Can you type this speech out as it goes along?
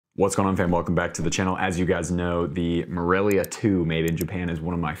What's going on, fam? Welcome back to the channel. As you guys know, the Morelia 2 made in Japan is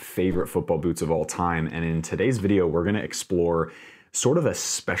one of my favorite football boots of all time. And in today's video, we're going to explore sort of a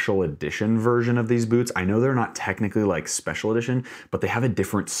special edition version of these boots. I know they're not technically like special edition, but they have a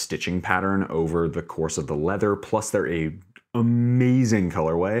different stitching pattern over the course of the leather. Plus they're a amazing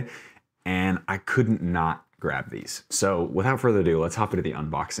colorway, and I couldn't not grab these. So without further ado, let's hop into the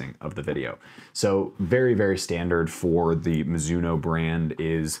unboxing of the video. So very, very standard for the Mizuno brand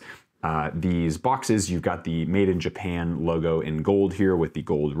is these boxes. You've got the Made in Japan logo in gold here with the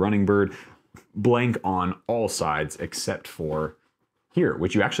gold running bird, blank on all sides except for here,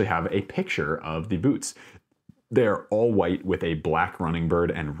 which you actually have a picture of the boots. They're all white with a black running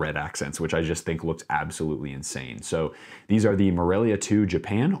bird and red accents, which I just think looks absolutely insane. So these are the Morelia 2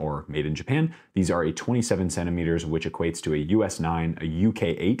 Japan, or Made in Japan. These are a 27 centimeters, which equates to a US 9, a UK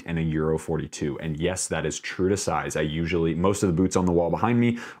 8, and a Euro 42. And yes, that is true to size. Most of the boots on the wall behind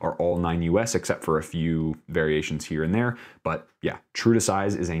me are all 9 US, except for a few variations here and there. But yeah, true to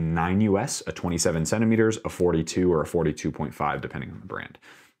size is a 9 US, a 27 centimeters, a 42, or a 42.5, depending on the brand.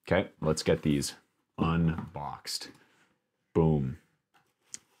 Okay, let's get these unboxed. Boom.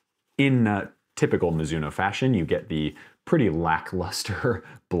 In typical Mizuno fashion, you get the pretty lackluster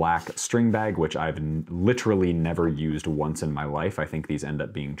black string bag, which I've literally never used once in my life. I think these end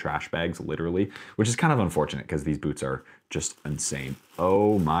up being trash bags, literally, which is kind of unfortunate because these boots are just insane.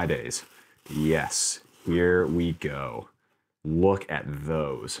 Oh my days. Yes, here we go. Look at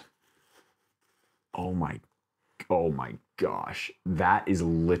those. Oh my gosh, that is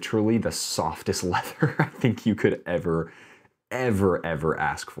literally the softest leather I think you could ever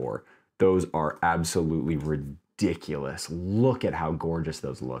ask for. Those are absolutely ridiculous. Look at how gorgeous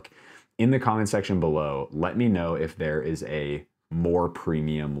those look. In the comment section below, let me know if there is a more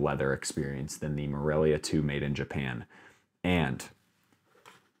premium leather experience than the Morelia 2 Made in Japan. And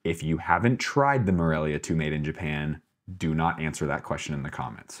if you haven't tried the Morelia 2 Made in Japan, do not answer that question in the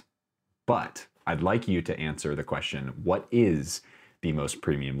comments. But I'd like you to answer the question, what is the most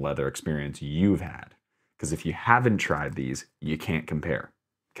premium leather experience you've had? Because if you haven't tried these, you can't compare,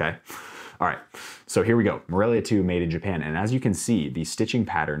 okay? All right, so here we go. Morelia 2 Made in Japan. And as you can see, the stitching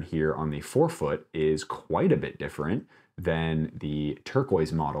pattern here on the forefoot is quite a bit different than the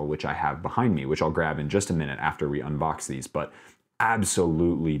turquoise model, which I have behind me, which I'll grab in just a minute after we unbox these. But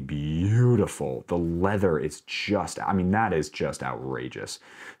absolutely beautiful. The leather is just, I mean, that is just outrageous.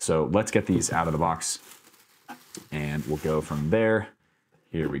 So let's get these out of the box and we'll go from there.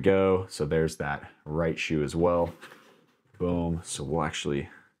 Here we go. So there's that right shoe as well. Boom. So we'll actually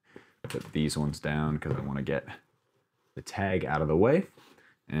put these ones down because I want to get the tag out of the way,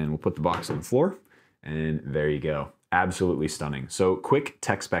 and we'll put the box on the floor, and there you go. Absolutely stunning. So quick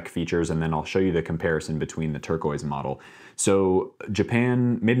tech spec features, and then I'll show you the comparison between the turquoise model. So Made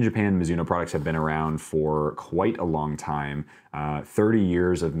in Japan Mizuno products have been around for quite a long time. 30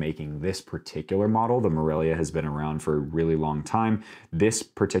 years of making this particular model. The Morelia has been around for a really long time. This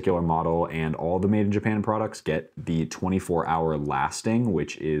particular model and all the Made in Japan products get the 24-hour lasting,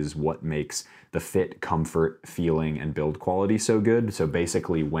 which is what makes the fit, comfort, feeling, and build quality so good. So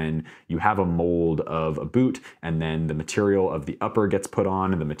basically when you have a mold of a boot and then the material of the upper gets put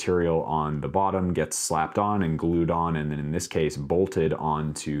on and the material on the bottom gets slapped on and glued on, and then in this case bolted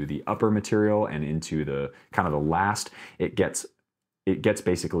onto the upper material and into the kind of the last, it gets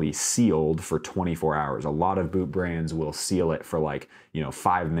basically sealed for 24 hours. A lot of boot brands will seal it for like,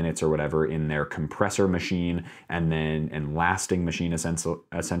 5 minutes or whatever in their compressor machine and lasting machine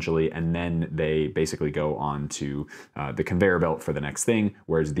essentially, and then they basically go on to the conveyor belt for the next thing,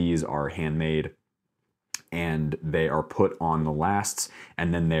 whereas these are handmade and they are put on the lasts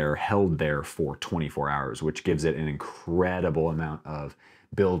and then they're held there for 24 hours, which gives it an incredible amount of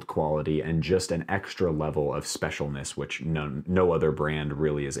build quality and just an extra level of specialness, which no other brand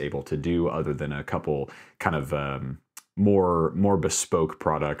really is able to do, other than a couple kind of more bespoke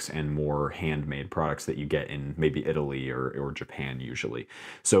products and more handmade products that you get in maybe Italy or Japan usually.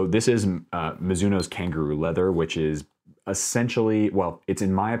 So this is Mizuno's kangaroo leather, which is essentially, well, it's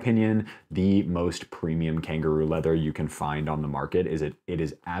in my opinion the most premium kangaroo leather you can find on the market. It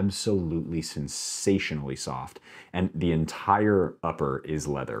is absolutely sensationally soft, and the entire upper is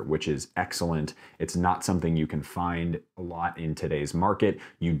leather, which is excellent. It's not something you can find a lot in today's market.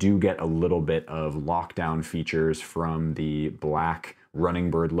 You do get a little bit of lockdown features from the black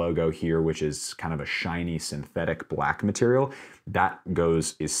running bird logo here, which is kind of a shiny synthetic black material. That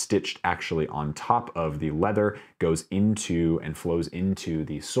is stitched actually on top of the leather, goes into and flows into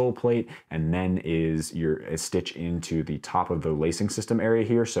the sole plate, and then is stitched into the top of the lacing system area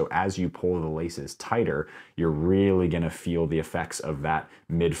here. So as you pull the laces tighter, you're really gonna feel the effects of that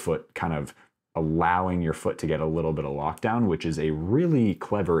midfoot kind of allowing your foot to get a little bit of lockdown, which is a really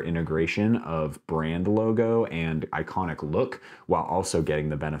clever integration of brand logo and iconic look while also getting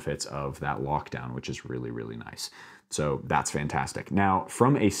the benefits of that lockdown, which is really, really nice. So that's fantastic. Now,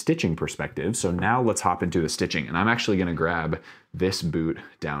 from a stitching perspective, so now let's hop into the stitching, and I'm actually gonna grab this boot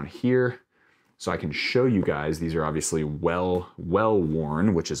down here so I can show you guys. These are obviously well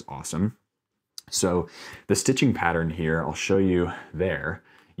worn, which is awesome. So the stitching pattern here, I'll show you there.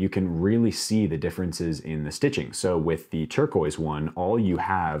 You can really see the differences in the stitching. So with the turquoise one, all you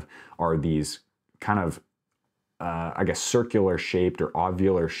have are these kind of, I guess, circular shaped or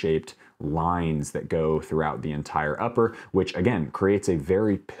ovular shaped lines that go throughout the entire upper, which again creates a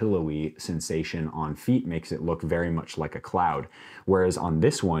very pillowy sensation on feet, makes it look very much like a cloud. Whereas on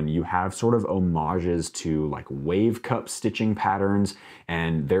this one, you have sort of homages to like wave cup stitching patterns,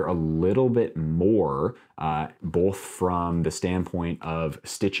 and they're a little bit more, both from the standpoint of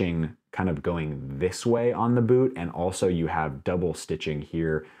stitching kind of going this way on the boot, and also you have double stitching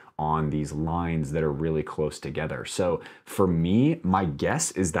here on these lines that are really close together. So for me, my guess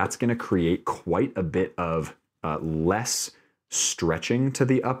is that's gonna create quite a bit of less stretching to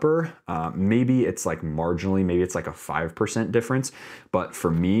the upper. Maybe it's like marginally, maybe it's like a 5% difference. But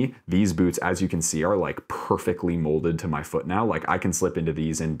for me, these boots, as you can see, are like perfectly molded to my foot now. Like I can slip into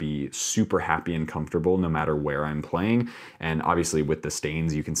these and be super happy and comfortable no matter where I'm playing. And obviously with the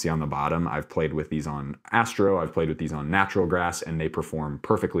stains you can see on the bottom, I've played with these on Astro, I've played with these on natural grass, and they perform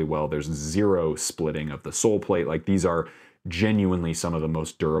perfectly well. There's zero splitting of the sole plate. Like these are genuinely some of the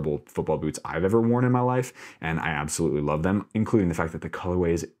most durable football boots I've ever worn in my life, and I absolutely love them, including the fact that the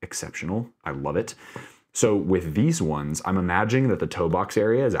colorway is exceptional. I love it. So with these ones, I'm imagining that the toe box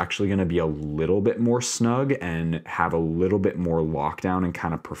area is actually going to be a little bit more snug and have a little bit more lockdown and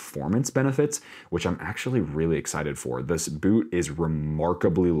kind of performance benefits, which I'm actually really excited for. This boot is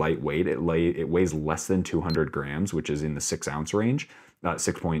remarkably lightweight. It weighs less than 200 grams, which is in the 6 ounce range,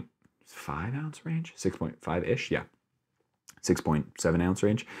 6.5 ounce range, 6.5-ish, yeah. 6.7 ounce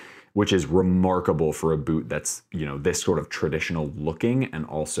range, which is remarkable for a boot that's, you know, this sort of traditional looking and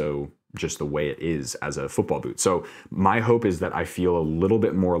also just the way it is as a football boot. So my hope is that I feel a little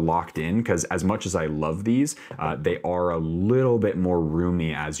bit more locked in, because as much as I love these, they are a little bit more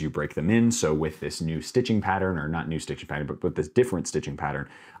roomy as you break them in. So with this new stitching pattern, or not new stitching pattern, but with this different stitching pattern,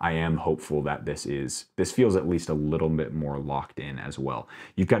 I am hopeful that this feels at least a little bit more locked in as well.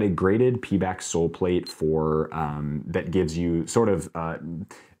 You've got a graded P-back sole plate for that gives you sort of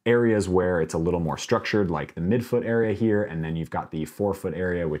areas where it's a little more structured, like the midfoot area here, and then you've got the forefoot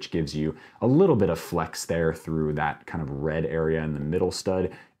area, which gives you a little bit of flex there through that kind of red area in the middle stud.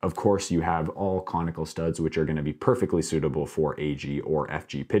 Of course, you have all conical studs, which are going to be perfectly suitable for AG or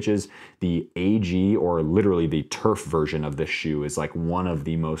FG pitches. The AG, or literally the turf version of this shoe, is like one of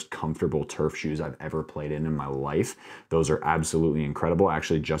the most comfortable turf shoes I've ever played in my life. Those are absolutely incredible. I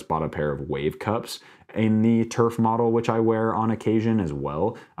actually just bought a pair of wave cups in the turf model, which I wear on occasion as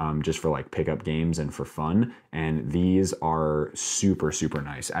well, just for like pickup games and for fun. And these are super, super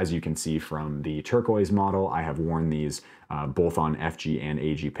nice. As you can see from the turquoise model, I have worn these both on FG and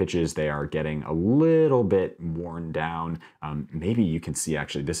AG pitches. They are getting a little bit worn down. Maybe you can see,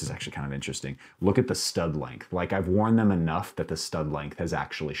 actually, this is actually kind of interesting. Look at the stud length. Like, I've worn them enough that the stud length has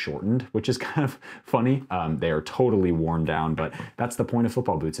actually shortened, which is kind of funny. They are totally worn down, but that's the point of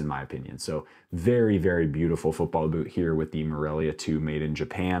football boots, in my opinion. So very, very beautiful football boot here with the Morelia 2 made in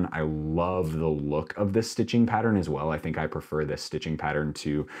Japan. I love the look of this stitching pattern as well. I think I prefer this stitching pattern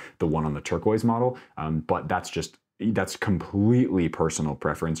to the one on the turquoise model, but that's completely personal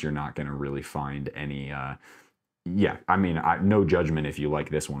preference. You're not going to really find any, yeah, I mean, no judgment if you like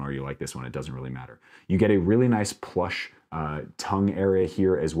this one or you like this one. It doesn't really matter. You get a really nice plush tongue area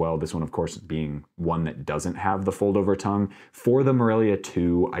here as well. This one, of course, being one that doesn't have the fold over tongue. For the Morelia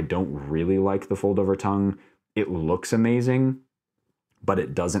 2, I don't really like the fold over tongue. It looks amazing, but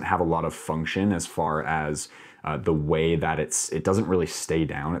it doesn't have a lot of function as far as the way that it doesn't really stay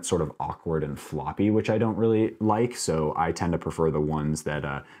down. It's sort of awkward and floppy, which I don't really like. So I tend to prefer the ones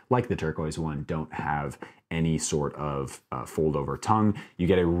that, like the turquoise one, don't have any sort of fold over tongue. You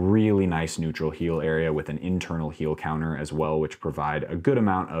get a really nice neutral heel area with an internal heel counter as well, which provide a good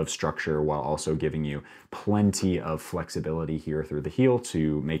amount of structure while also giving you plenty of flexibility here through the heel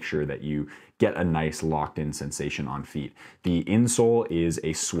to make sure that you get a nice locked in sensation on feet. The insole is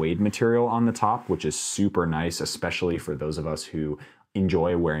a suede material on the top, which is super nice, especially for those of us who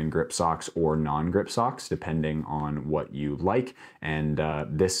enjoy wearing grip socks or non-grip socks, depending on what you like. And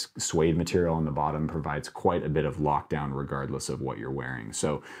this suede material on the bottom provides quite a bit of lockdown regardless of what you're wearing.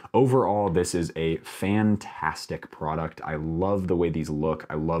 So overall, this is a fantastic product. I love the way these look.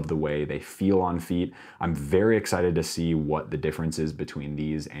 I love the way they feel on feet. I'm very excited to see what the differences between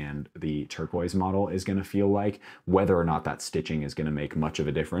these and the turquoise model is gonna feel like, whether or not that stitching is gonna make much of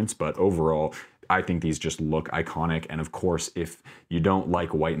a difference. But overall, I think these just look iconic. And of course, if you don't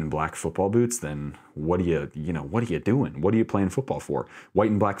like white and black football boots, then what are you doing? What are you playing football for?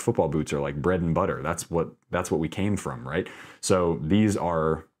 White and black football boots are like bread and butter. That's what we came from, right? So these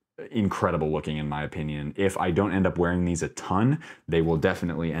are incredible looking in my opinion. If I don't end up wearing these a ton, they will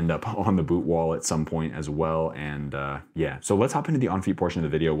definitely end up on the boot wall at some point as well. And yeah, so let's hop into the on feet portion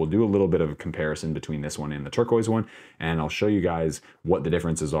of the video. We'll do a little bit of a comparison between this one and the turquoise one, and I'll show you guys what the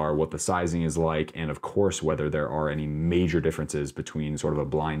differences are, what the sizing is like, and of course whether there are any major differences between sort of a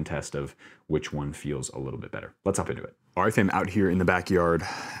blind test of which one feels a little bit better. Let's hop into it. All right, fam, out here in the backyard,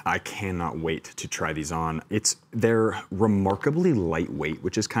 I cannot wait to try these on. They're remarkably lightweight,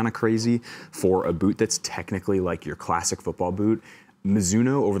 which is kind of crazy for a boot that's technically like your classic football boot.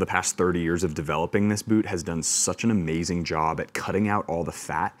 Mizuno, over the past 30 years of developing this boot, has done such an amazing job at cutting out all the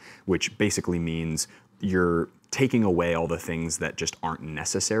fat, which basically means you're taking away all the things that just aren't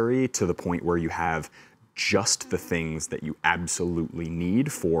necessary to the point where you have just the things that you absolutely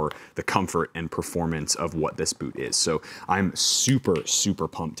need for the comfort and performance of what this boot is. So I'm super, super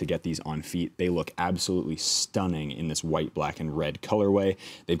pumped to get these on feet. They look absolutely stunning in this white, black, and red colorway.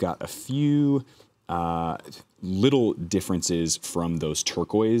 They've got a few little differences from those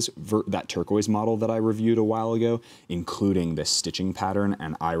that turquoise model that I reviewed a while ago, including this stitching pattern,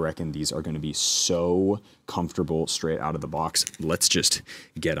 and I reckon these are going to be so comfortable straight out of the box. Let's just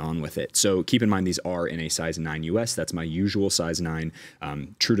get on with it. So keep in mind these are in a size 9 US. That's my usual size 9.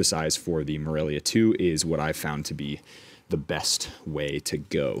 True to size for the Morelia 2 is what I've found to be the best way to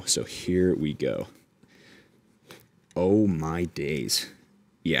go. So here we go. Oh my days.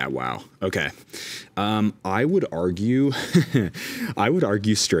 Yeah, wow. Okay. I would argue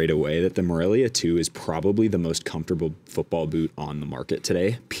straight away that the Morelia 2 is probably the most comfortable football boot on the market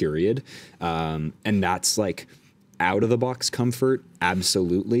today, period. And that's like out of the box comfort,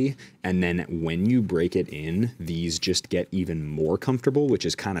 absolutely. And then when you break it in, these just get even more comfortable, which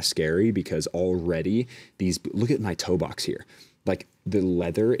is kind of scary because already look at my toe box here. Like the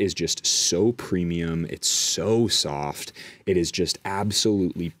leather is just so premium. It's so soft. It is just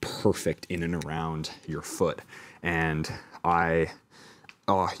absolutely perfect in and around your foot. And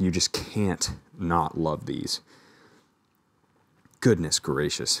you just can't not love these. Goodness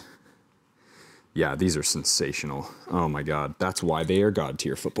gracious. Yeah, these are sensational. Oh my God. That's why they are God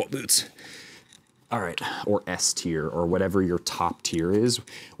tier football boots. All right, or S tier, or whatever your top tier is.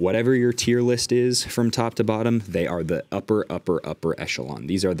 Whatever your tier list is from top to bottom, they are the upper echelon.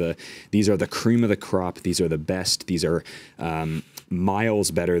 These are the cream of the crop. These are the best. These are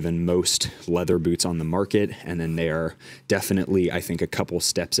miles better than most leather boots on the market, and then they are definitely, I think, a couple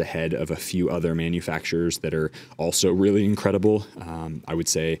steps ahead of a few other manufacturers that are also really incredible. I would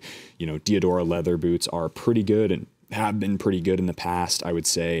say, Diadora leather boots are pretty good and have been pretty good in the past. I would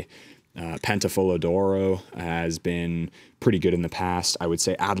say Pentafolo d'Oro has been pretty good in the past. I would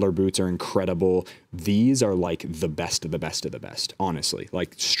say Adler boots are incredible. These are like the best of the best of the best, honestly.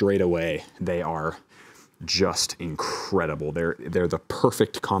 Like straight away, they are just incredible. They're the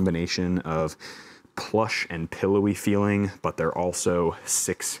perfect combination of plush and pillowy feeling, but they're also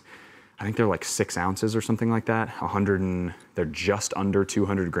I think they're like 6 ounces or something like that. They're just under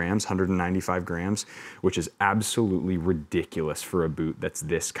 200 grams, 195 grams, which is absolutely ridiculous for a boot that's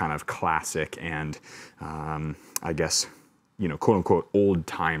this kind of classic and I guess, quote unquote, old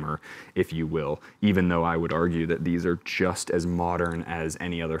timer, if you will, even though I would argue that these are just as modern as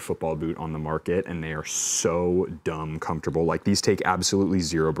any other football boot on the market, and they are so dumb comfortable. Like these take absolutely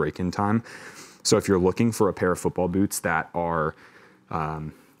zero break-in time. So if you're looking for a pair of football boots that are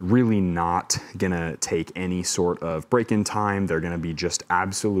really not gonna take any sort of break-in time, they're gonna be just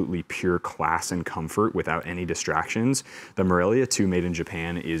absolutely pure class and comfort without any distractions, the Morelia 2 made in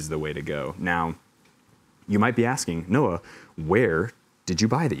Japan is the way to go. Now, you might be asking, Noah, where did you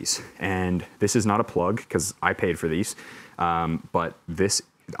buy these? And this is not a plug because I paid for these, but this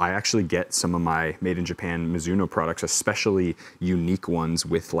I actually get some of my made in Japan Mizuno products, especially unique ones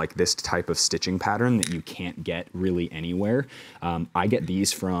with like this type of stitching pattern that you can't get really anywhere. I get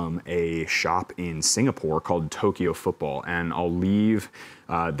these from a shop in Singapore called Tokyo Football, and I'll leave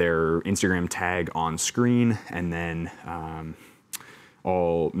their Instagram tag on screen, and then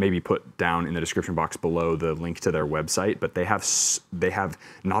I'll maybe put down in the description box below the link to their website, but they have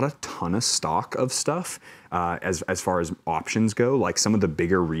not a ton of stock of stuff as far as options go. Like some of the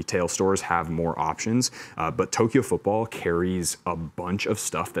bigger retail stores have more options, but Tokyo Football carries a bunch of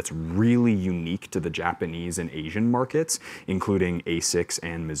stuff that's really unique to the Japanese and Asian markets, including Asics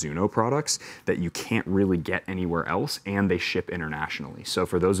and Mizuno products that you can't really get anywhere else, and they ship internationally. So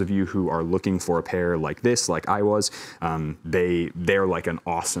for those of you who are looking for a pair like this, like I was, they're like an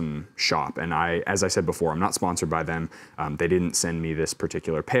awesome shop. And as I said before, I'm not sponsored by them. They didn't send me this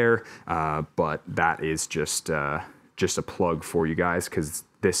particular pair, but that is just a plug for you guys, because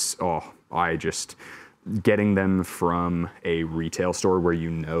this, getting them from a retail store where you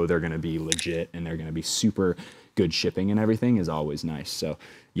know they're gonna be legit and they're gonna be super good shipping and everything is always nice. So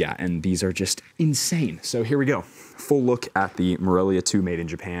yeah, and these are just insane. So here we go. Full look at the Morelia 2 made in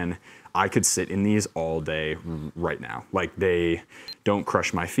Japan. I could sit in these all day right now. Like, they don't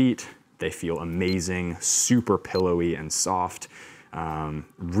crush my feet. They feel amazing, super pillowy and soft.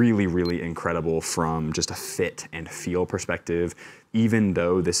 Really, really incredible from just a fit and feel perspective. Even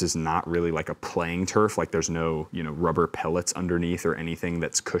though this is not really like a playing turf, like there's no, rubber pellets underneath or anything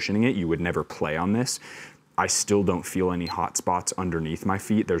that's cushioning it. You would never play on this. I still don't feel any hot spots underneath my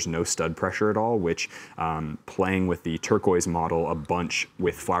feet. There's no stud pressure at all, which playing with the turquoise model a bunch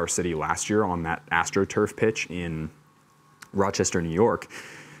with Flower City last year on that AstroTurf pitch in Rochester, New York,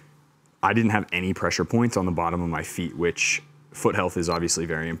 I didn't have any pressure points on the bottom of my feet, which foot health is obviously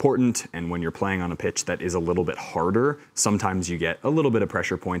very important. And when you're playing on a pitch that is a little bit harder, sometimes you get a little bit of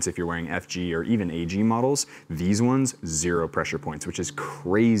pressure points if you're wearing FG or even AG models. These ones, 0 pressure points, which is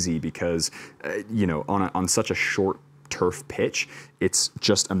crazy because, on such a short turf pitch, it's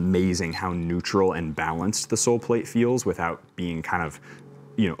just amazing how neutral and balanced the sole plate feels without being kind of,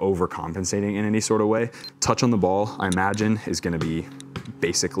 overcompensating in any sort of way. Touch on the ball, I imagine, is gonna be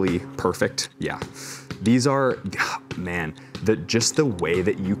basically perfect. Yeah. These are, man, just the way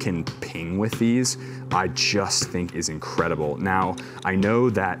that you can ping with these, I just think is incredible. Now, I know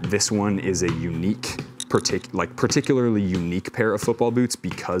that this one is a unique, particularly unique pair of football boots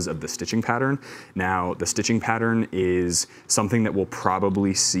because of the stitching pattern. Now, the stitching pattern is something that we'll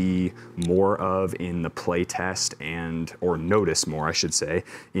probably see more of in the play test or notice more, I should say,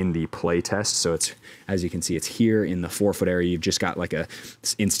 in the play test. So it's, as you can see, it's here in the forefoot area. You've just got like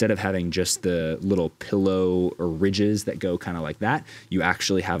instead of having just the little pillow or ridges that go kind of like that, you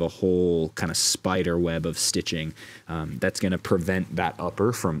actually have a whole kind of spider web of stitching that's gonna prevent that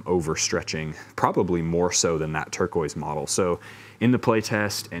upper from overstretching, probably more so than that turquoise model. So in the play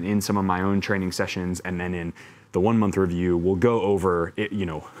test and in some of my own training sessions, and then in the 1 month review, we'll go over it,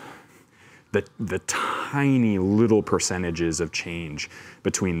 the tiny little percentages of change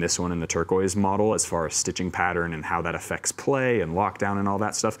between this one and the turquoise model as far as stitching pattern and how that affects play and lockdown and all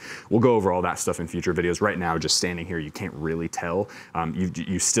that stuff. We'll go over all that stuff in future videos. Right now, just standing here, you can't really tell.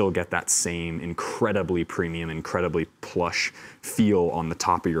 You still get that same incredibly premium, incredibly plush feel on the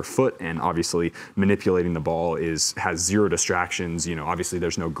top of your foot, and obviously manipulating the ball has 0 distractions. Obviously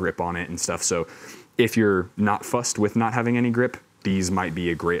there's no grip on it and stuff. So if you're not fussed with not having any grip, these might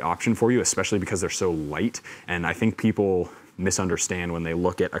be a great option for you, especially because they're so light. And I think people misunderstand when they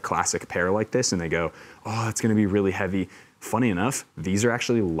look at a classic pair like this and they go, oh, it's gonna be really heavy. Funny enough, these are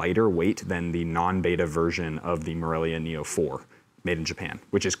actually lighter weight than the non-beta version of the Morelia Neo 4 made in Japan,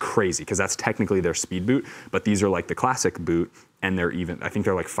 which is crazy because that's technically their speed boot, but these are like the classic boot, and I think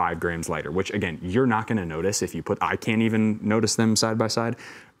they're like 5 grams lighter, which again, you're not gonna notice if you I can't even notice them side by side.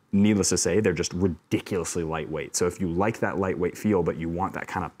 Needless to say, they're just ridiculously lightweight. So if you like that lightweight feel, but you want that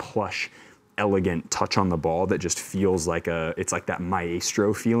kind of plush, elegant touch on the ball that just feels like it's like that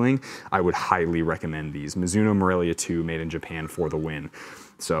maestro feeling, I would highly recommend these. Mizuno Morelia 2 made in Japan for the win.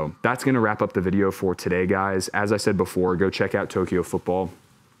 So that's gonna wrap up the video for today, guys. As I said before, go check out Tokyo Football.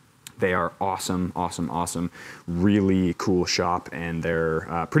 They are awesome, awesome, awesome. Really cool shop, and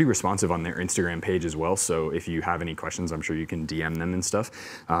they're pretty responsive on their Instagram page as well. So if you have any questions, I'm sure you can DM them and stuff.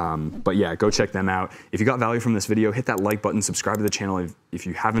 But yeah, go check them out. If you got value from this video, hit that like button, subscribe to the channel. If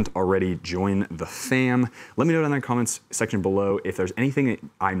you haven't already, join the fam. Let me know down in the comments section below if there's anything that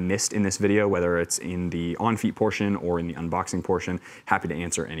I missed in this video, whether it's in the on-feet portion or in the unboxing portion. Happy to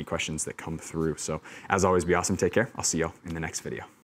answer any questions that come through. So as always, be awesome, take care. I'll see y'all in the next video.